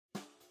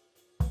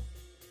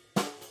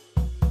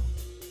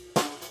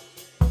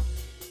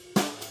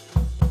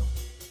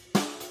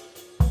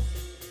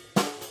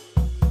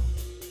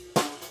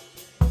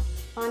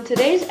On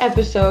today's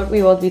episode,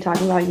 we will be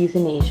talking about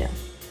euthanasia.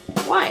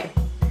 Why?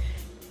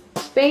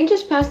 Spain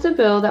just passed a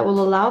bill that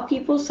will allow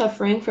people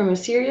suffering from a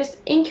serious,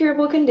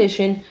 incurable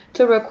condition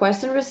to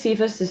request and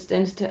receive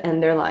assistance to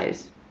end their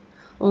lives.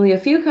 Only a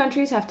few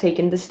countries have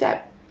taken the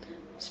step,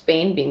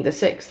 Spain being the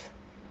sixth.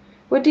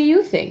 What do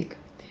you think?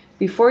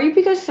 Before you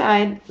pick a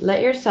side,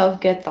 let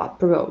yourself get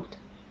thought-provoked.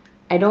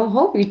 I don't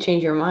hope you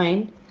change your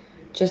mind,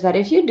 just that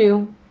if you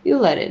do, you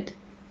let it.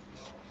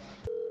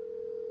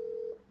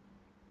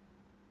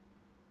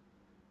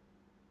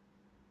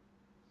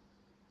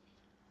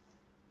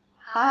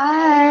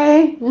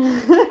 Hi!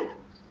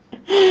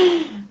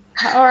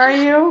 How are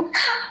you?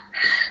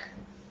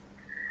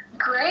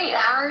 Great,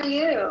 how are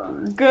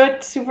you?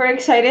 Good, super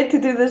excited to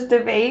do this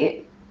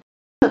debate.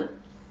 Me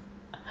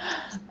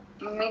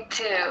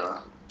too.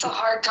 It's a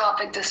hard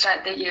topic to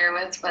start the year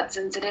with, but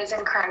since it is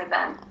in current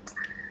event,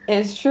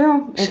 It's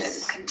true. we should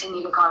It's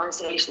continue the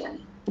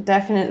conversation.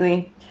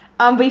 definitely.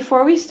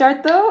 Before we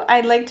start though,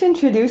 I'd like to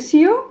introduce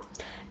you,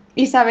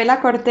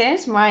 Isabela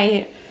Cortez,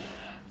 my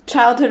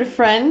childhood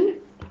friend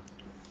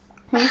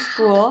from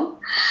school.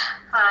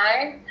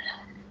 Hi,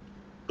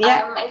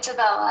 Yeah, I'm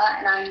Isabella,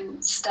 and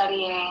I'm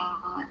studying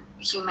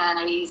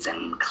humanities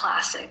and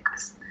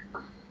classics.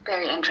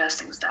 Very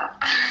interesting stuff.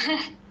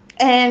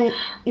 and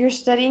you're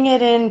studying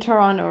it in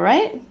Toronto,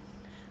 right?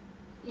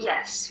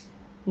 Yes.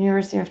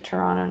 University of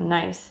Toronto,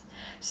 nice.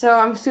 So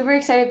I'm super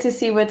excited to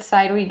see what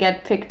side we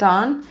get picked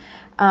on.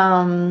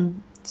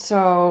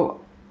 So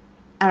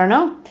I don't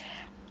know.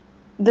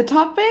 The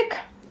topic,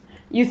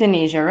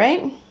 euthanasia,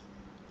 right?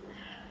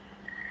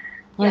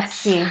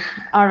 Let's Yes. see.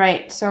 All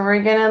right, so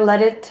we're gonna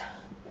let it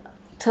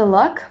to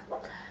luck.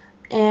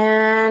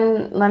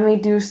 And let me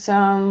do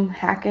some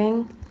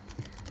hacking.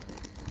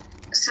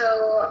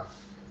 So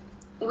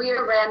we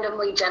are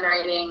randomly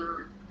generating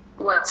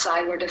what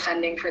side we're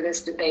defending for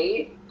this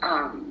debate.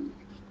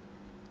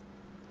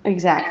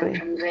 Exactly. And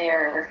from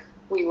there,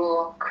 we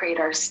will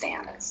create our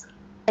stance.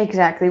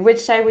 Exactly. Which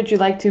side would you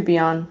like to be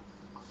on?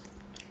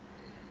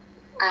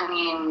 I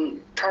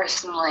mean,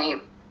 personally,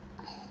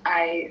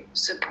 I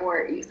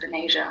support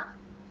euthanasia.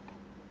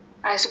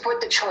 I support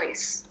the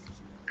choice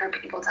for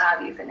people to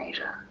have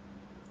euthanasia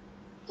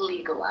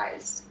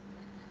legalized.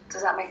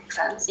 Does that make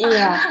sense?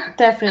 Yeah,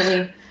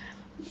 definitely.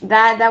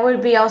 That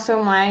would be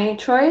also my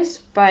choice,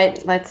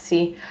 but let's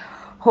see.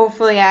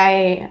 Hopefully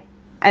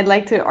I'd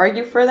like to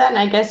argue for that, and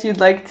I guess you'd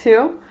like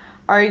to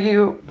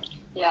argue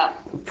Yeah.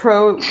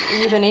 pro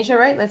euthanasia,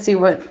 right? Let's see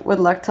what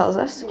luck tells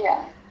us.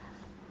 Yeah.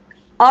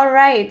 All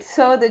right,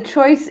 so the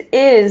choice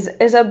is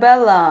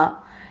Isabella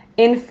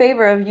in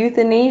favor of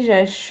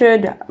euthanasia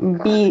should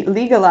be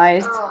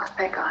legalized. Oh,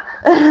 thank God.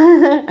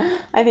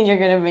 I think you're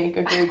gonna make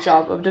a great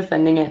job of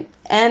defending it.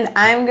 And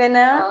I'm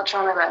gonna I'll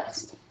try my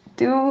best.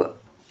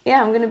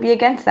 I'm gonna be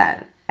against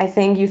that. I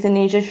think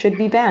euthanasia should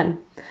be banned.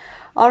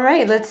 All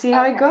right, let's see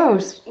how it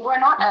goes. We're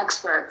not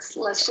experts.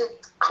 Let's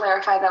just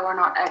clarify that we're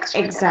not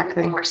experts. Exactly. And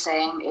everything we're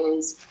saying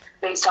is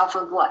based off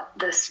of what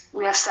this.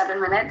 We have 7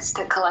 minutes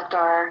to collect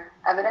our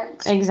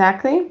evidence.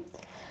 Exactly.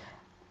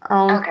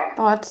 Okay.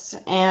 Thoughts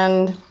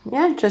and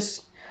yeah,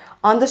 just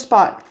on the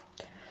spot.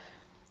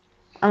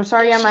 I'm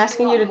sorry I'm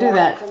asking you to do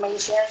that.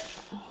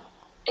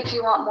 If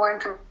you want more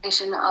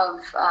information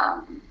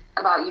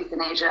about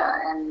euthanasia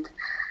and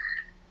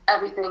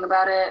everything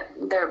about it,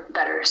 there are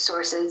better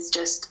sources.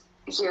 Just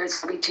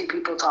here's be 2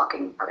 people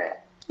talking about it.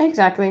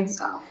 Exactly.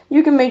 So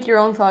you can make your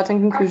own thoughts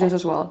and conclusions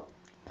as well.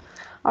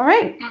 All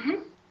right,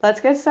 let's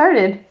get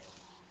started.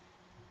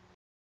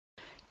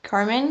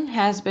 Carmen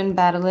has been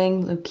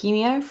battling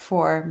leukemia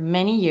for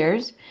many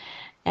years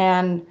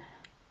and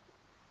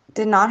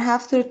did not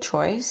have the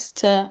choice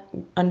to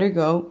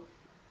undergo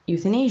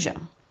euthanasia.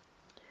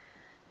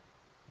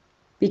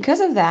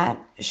 Because of that,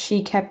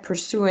 she kept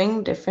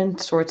pursuing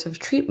different sorts of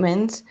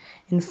treatments,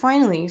 and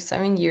finally,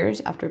 7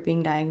 years after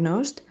being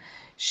diagnosed,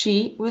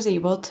 she was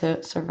able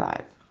to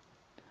survive.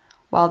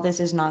 While this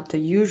is not the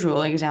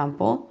usual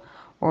example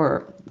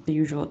or the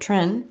usual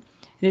trend,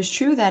 it is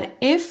true that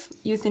if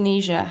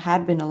euthanasia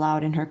had been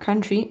allowed in her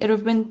country, it would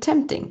have been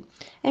tempting,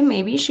 and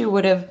maybe she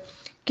would have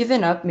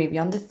given up maybe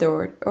on the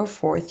 3rd or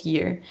 4th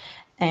year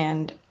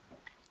and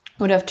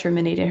would have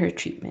terminated her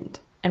treatment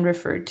and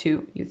referred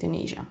to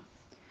euthanasia.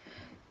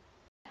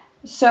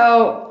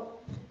 So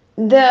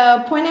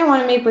the point I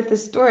want to make with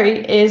this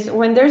story is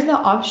when there's the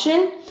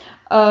option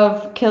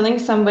of killing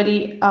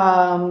somebody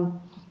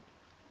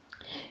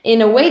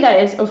in a way that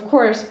is, of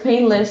course,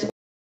 painless,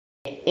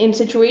 in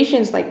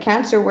situations like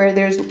cancer where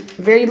there's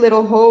very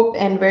little hope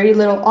and very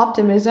little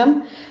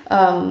optimism,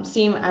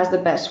 seem as the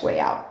best way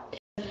out.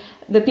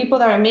 The people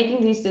that are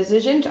making these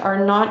decisions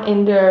are not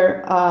in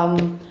their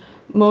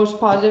most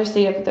positive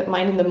state of the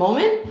mind in the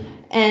moment,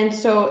 and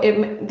so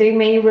they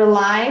may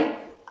rely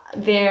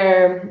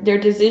their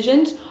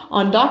decisions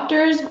on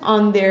doctors,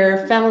 on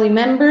their family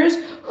members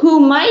who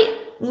might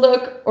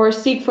look or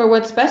seek for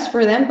what's best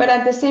for them, but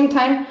at the same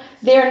time,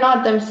 they are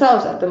not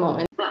themselves at the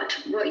moment. But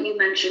what you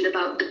mentioned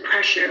about the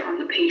pressure on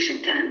the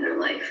patient to end their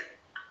life,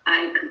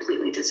 I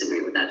completely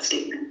disagree with that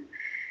statement.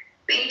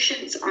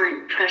 patients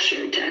aren't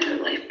pressured to end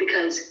their life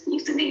because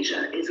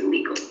euthanasia is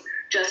illegal.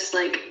 Just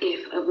like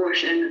if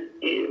abortion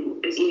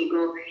is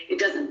legal, it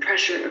doesn't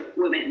pressure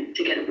women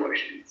to get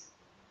abortions.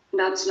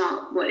 That's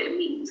not what it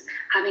means.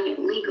 Having it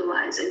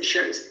legalized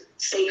ensures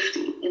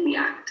safety in the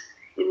act.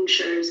 It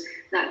ensures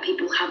that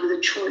people have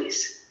the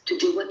choice to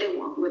do what they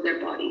want with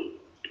their body.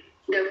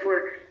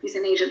 Therefore,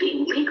 euthanasia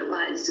being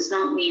legalized does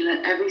not mean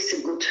that every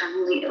single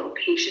terminally ill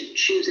patient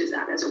chooses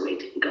that as a way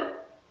to go.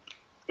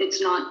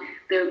 It's not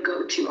their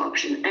go-to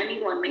option.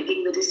 Anyone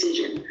making the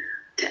decision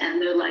to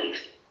end their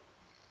life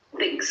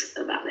thinks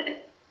about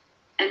it.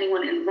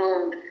 Anyone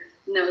involved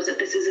knows that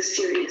this is a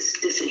serious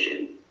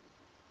decision,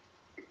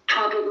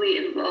 probably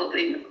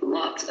involving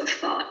lots of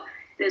thought.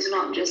 It's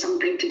not just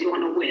something to do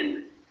on a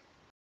whim.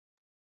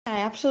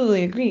 I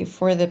absolutely agree.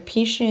 For the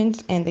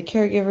patients and the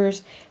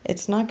caregivers,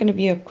 it's not going to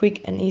be a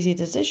quick and easy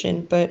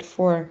decision, but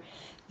for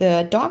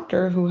the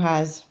doctor who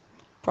has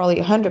probably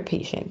 100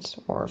 patients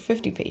or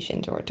 50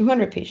 patients or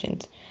 200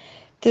 patients,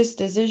 this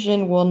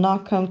decision will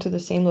not come to the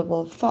same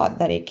level of thought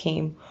that it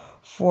came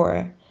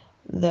for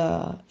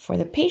the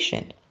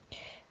patient.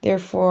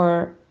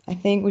 Therefore, I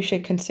think we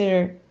should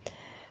consider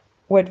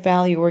what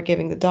value we're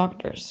giving the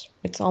doctors.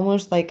 It's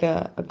almost like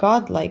a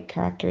godlike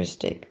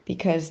characteristic,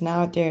 because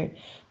now they're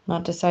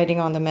not deciding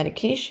on the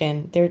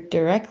medication, they're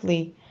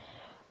directly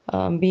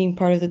being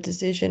part of the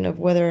decision of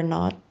whether or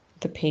not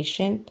the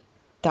patient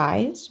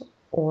dies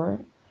or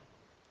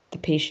the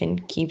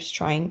patient keeps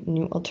trying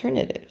new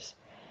alternatives.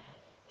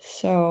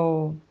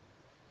 So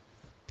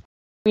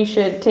we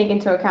should take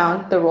into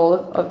account the role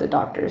of the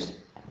doctors.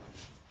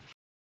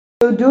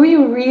 So do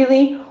you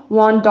really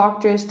want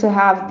doctors to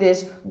have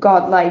this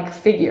godlike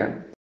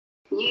figure?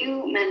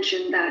 You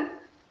mentioned that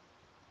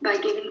by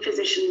giving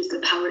physicians the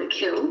power to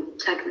kill,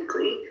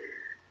 technically,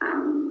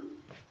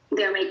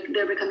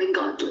 they're becoming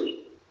godly.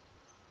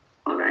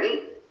 All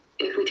right?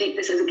 If we take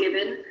this as a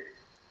given,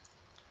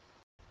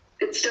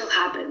 it still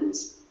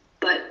happens.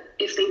 But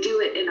if they do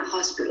it in a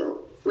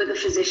hospital with a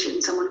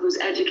physician, someone who's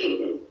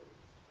educated,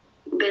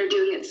 they're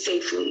doing it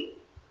safely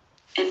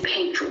and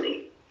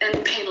painfully,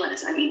 and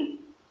painless, I mean.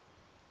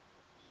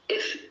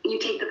 If you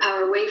take the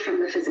power away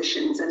from the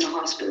physicians and the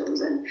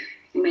hospitals and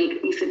you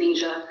make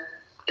euthanasia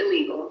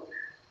illegal,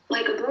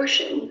 like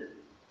abortion,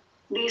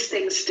 these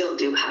things still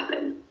do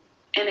happen.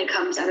 And it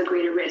comes at a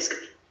greater risk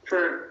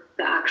for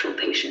the actual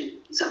patient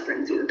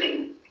suffering through the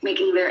pain,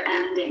 making their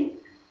ending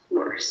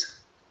worse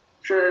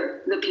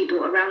for the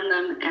people around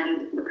them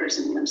and the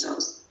person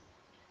themselves.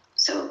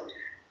 So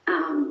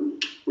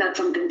that's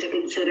something to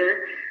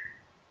consider.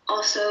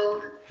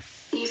 Also,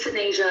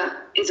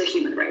 euthanasia is a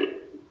human right.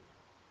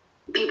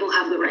 People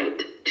have the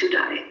right to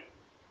die.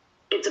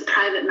 It's a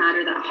private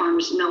matter that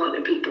harms no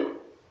other people.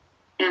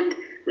 And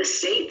the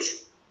state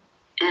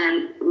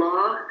and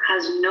law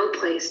has no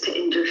place to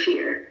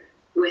interfere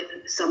with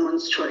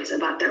someone's choice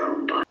about their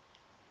own body.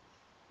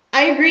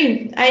 I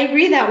agree. I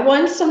agree that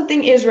once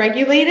something is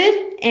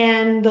regulated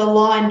and the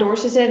law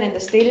endorses it and the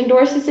state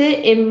endorses it,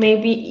 it may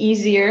be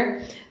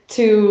easier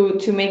to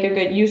make a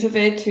good use of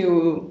it,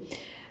 to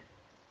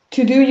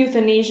do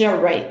euthanasia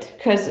right.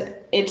 Because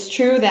it's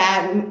true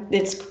that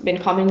it's been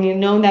commonly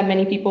known that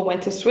many people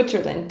went to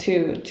Switzerland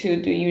to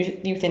do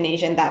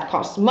euthanasia, and that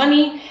costs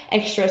money,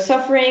 extra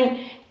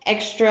suffering,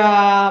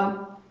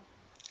 extra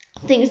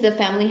things the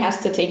family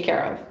has to take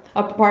care of,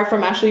 apart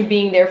from actually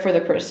being there for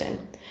the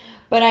person.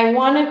 But I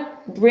want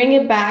to bring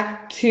it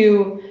back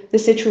to the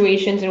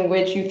situations in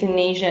which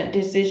euthanasia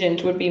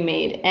decisions would be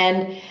made,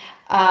 and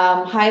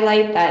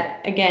highlight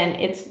that, again,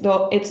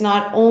 it's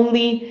not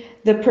only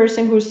the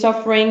person who's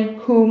suffering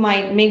who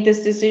might make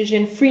this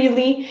decision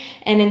freely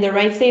and in the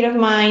right state of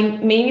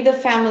mind. Maybe the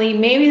family,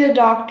 maybe the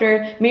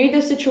doctor, maybe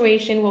the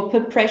situation will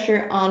put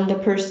pressure on the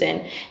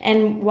person.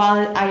 And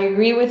while I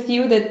agree with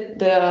you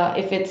that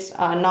if it's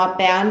not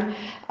banned,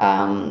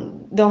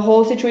 the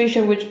whole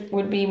situation which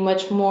would be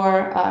much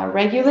more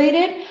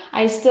regulated,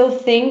 I still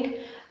think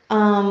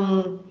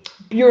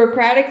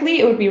bureaucratically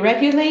it would be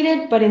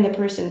regulated, but in the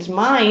person's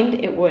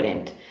mind it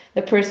wouldn't.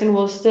 The person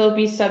will still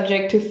be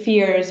subject to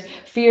fears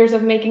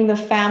of making the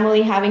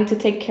family having to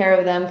take care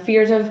of them,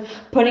 fears of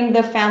putting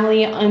the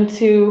family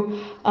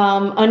into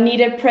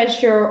unneeded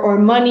pressure or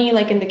money,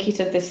 like in the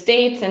case of the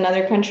States and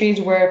other countries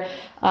where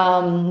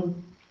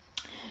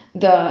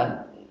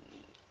the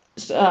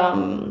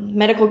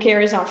medical care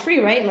is not free,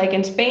 right? Like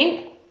in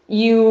Spain,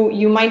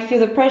 you might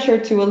feel the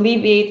pressure to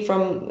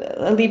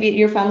alleviate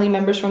your family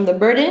members from the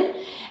burden.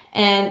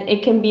 And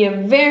it can be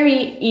a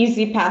very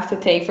easy path to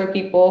take for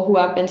people who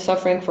have been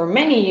suffering for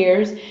many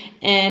years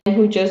and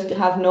who just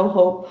have no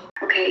hope.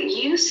 Okay,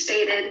 you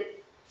stated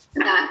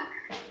that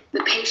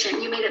the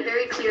patient, you made it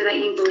very clear that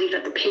you believe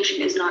that the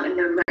patient is not in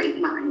their right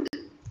mind.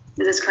 Is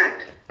this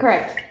correct?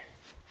 Correct.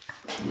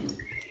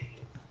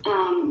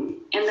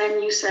 And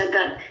then you said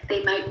that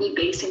they might be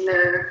basing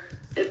their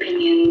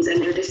opinions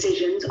and their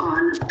decisions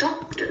on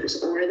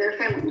doctors or their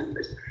family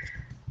members.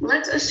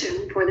 Let's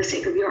assume, for the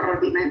sake of your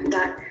argument,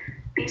 that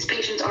these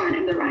patients aren't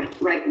in the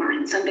right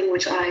mind, something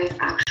which I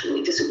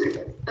actually disagree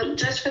with. But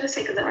just for the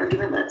sake of the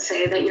argument, let's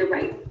say that you're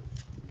right.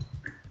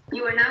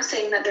 You are now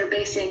saying that they're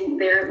basing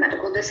their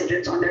medical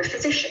decisions on their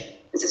physician.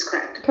 Is this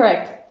correct?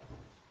 Correct.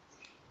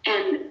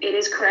 And it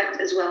is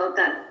correct as well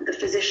that the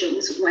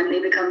physicians, when they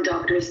become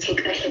doctors,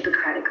 take the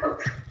Hippocratic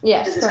Oath.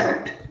 Yes, is this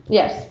correct?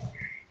 Yes.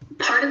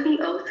 Part of the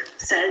oath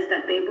says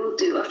that they will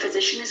do, a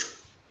physician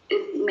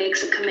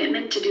makes a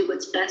commitment to do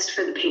what's best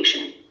for the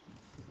patient.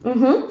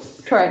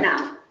 Mm-hmm. Correct.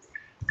 Now,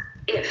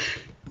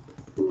 if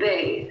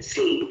they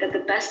see that the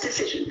best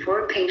decision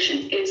for a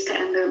patient is to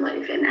end their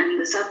life and end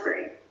the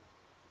suffering,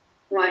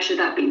 why should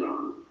that be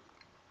wrong?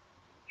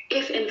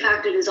 If in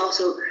fact it is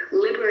also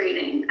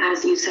liberating,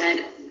 as you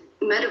said,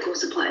 medical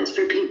supplies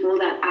for people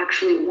that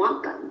actually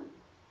want them.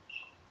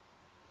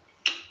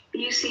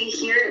 You see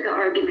here, the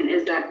argument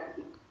is that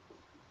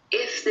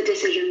if the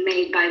decision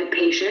made by the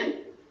patient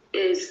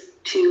is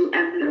to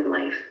end their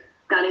life,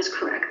 that is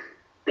correct.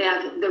 They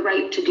have the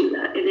right to do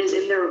that. It is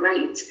in their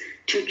rights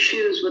to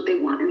choose what they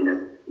want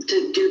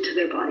to do to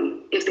their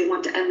body if they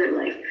want to end their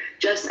life,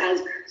 just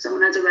as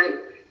someone has a right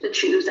to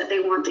choose that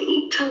they want to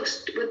eat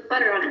toast with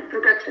butter on it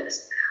for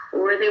breakfast,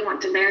 or they want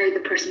to marry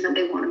the person that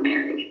they want to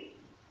marry.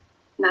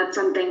 That's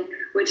something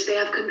which they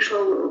have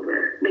control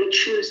over. They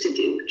choose to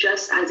do,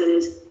 just as it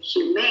is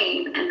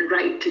humane and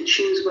right to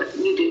choose what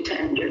you do to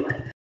end your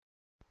life.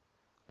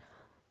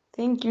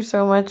 Thank you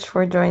so much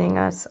for joining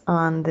us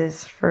on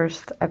this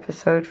first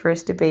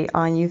debate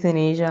on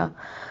euthanasia.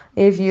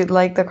 If you'd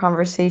like the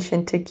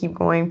conversation to keep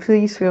going,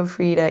 please feel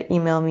free to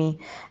email me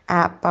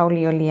at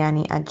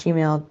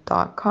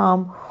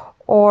paulioliani@gmail.com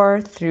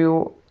or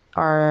through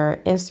our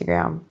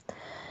Instagram.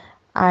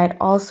 I'd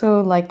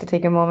also like to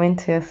take a moment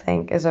to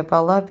thank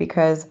Isabella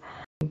because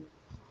I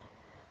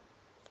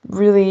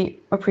really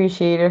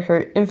appreciated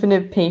her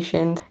infinite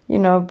patience,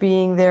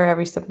 being there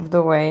every step of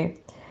the way.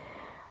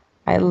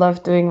 I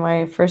loved doing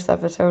my first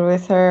episode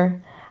with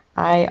her.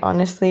 I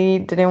honestly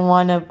didn't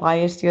want to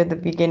bias you at the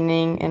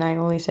beginning, and I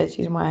only said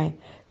she's my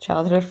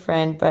childhood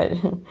friend, but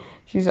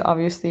she's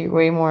obviously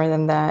way more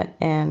than that,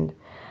 and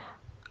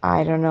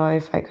I don't know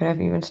if I could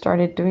have even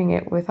started doing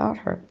it without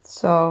her.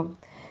 So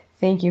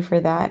thank you for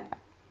that.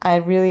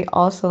 I'd really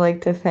also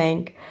like to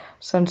thank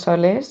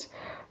Sonsoles,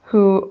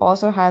 who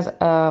also has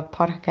a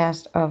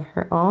podcast of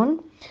her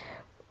own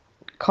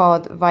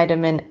called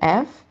Vitamin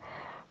F.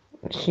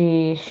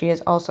 She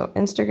is also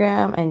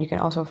Instagram, and you can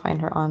also find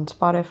her on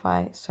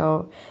Spotify.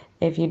 So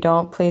if you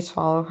don't, please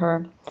follow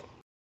her.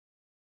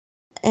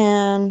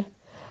 And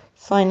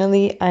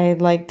finally,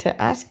 I'd like to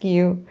ask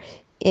you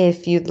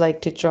if you'd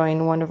like to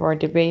join one of our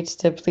debates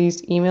to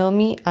please email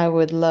me. I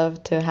would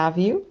love to have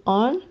you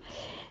on.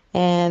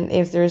 And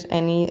if there's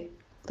any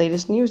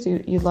latest news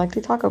you'd like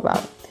to talk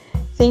about.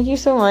 Thank you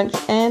so much,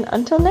 and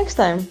until next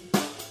time.